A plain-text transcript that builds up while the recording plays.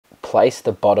place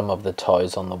the bottom of the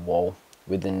toes on the wall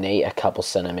with the knee a couple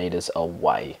centimeters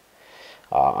away,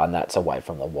 and that's away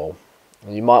from the wall.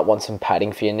 You might want some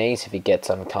padding for your knees if it gets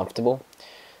uncomfortable.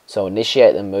 So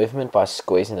initiate the movement by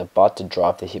squeezing the butt to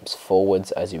drive the hips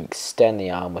forwards as you extend the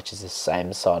arm, which is the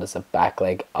same side as the back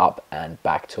leg, up and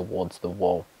back towards the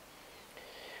wall.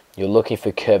 You're looking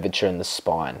for curvature in the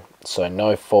spine, so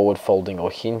no forward folding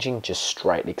or hinging, just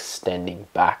straight extending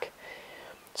back.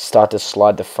 Start to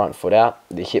slide the front foot out.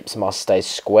 The hips must stay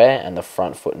square and the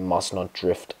front foot must not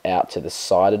drift out to the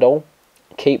side at all.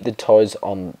 Keep the toes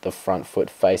on the front foot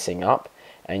facing up,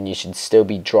 and you should still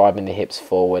be driving the hips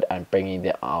forward and bringing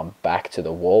the arm back to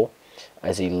the wall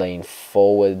as you lean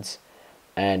forwards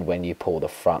and when you pull the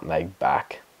front leg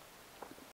back.